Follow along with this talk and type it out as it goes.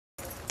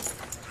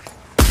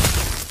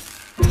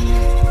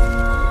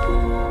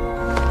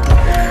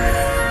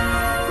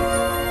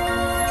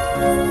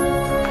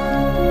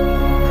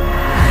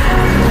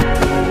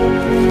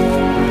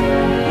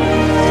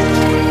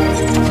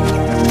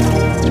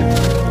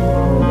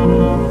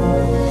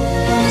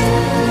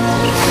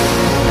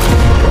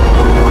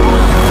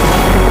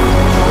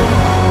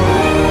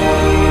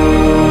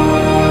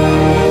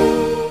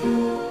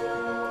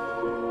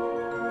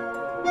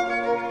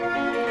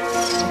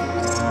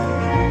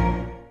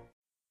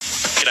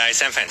G'day,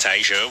 Sam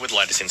Fantasia with the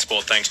latest in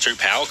sport thanks to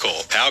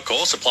Powercore.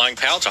 Powercore supplying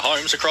power to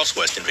homes across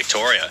Western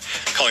Victoria.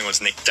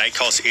 Collingwood's Nick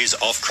Dacos is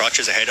off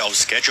crutches ahead of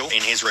schedule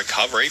in his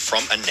recovery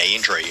from a knee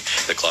injury.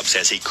 The club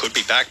says he could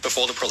be back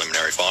before the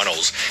preliminary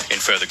finals. In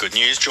further good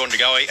news, Jordan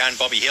De Goey and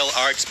Bobby Hill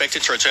are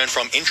expected to return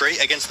from injury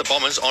against the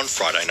Bombers on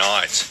Friday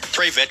night.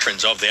 Three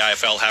veterans of the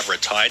AFL have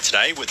retired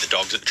today, with the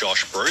Dogs'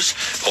 Josh Bruce,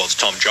 Port's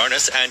Tom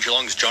Jonas and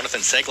Geelong's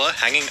Jonathan Segler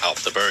hanging up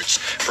the boots.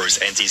 Bruce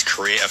ends his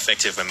career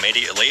effective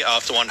immediately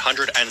after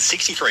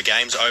 163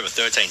 games over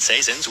 13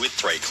 seasons with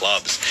three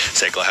clubs.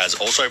 Segler has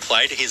also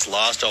played his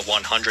last of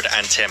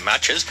 110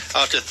 matches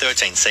after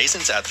 13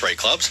 seasons at three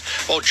clubs,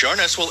 while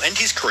Jonas will end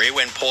his career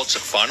when Port's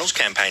finals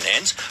campaign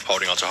ends,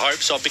 holding on to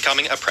hopes of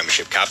becoming a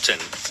premiership captain.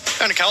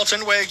 And to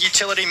Carlton, where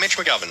utility Mitch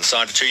McGovern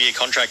signed a 2-year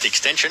contract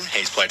extension.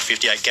 He's played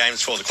 58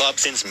 games for the club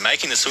since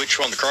making the switch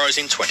from the Crows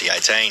in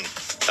 2018.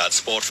 That's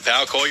sport for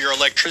Powercore, your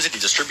electricity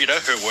distributor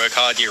who work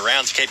hard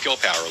year-round to keep your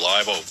power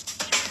reliable.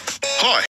 Hi,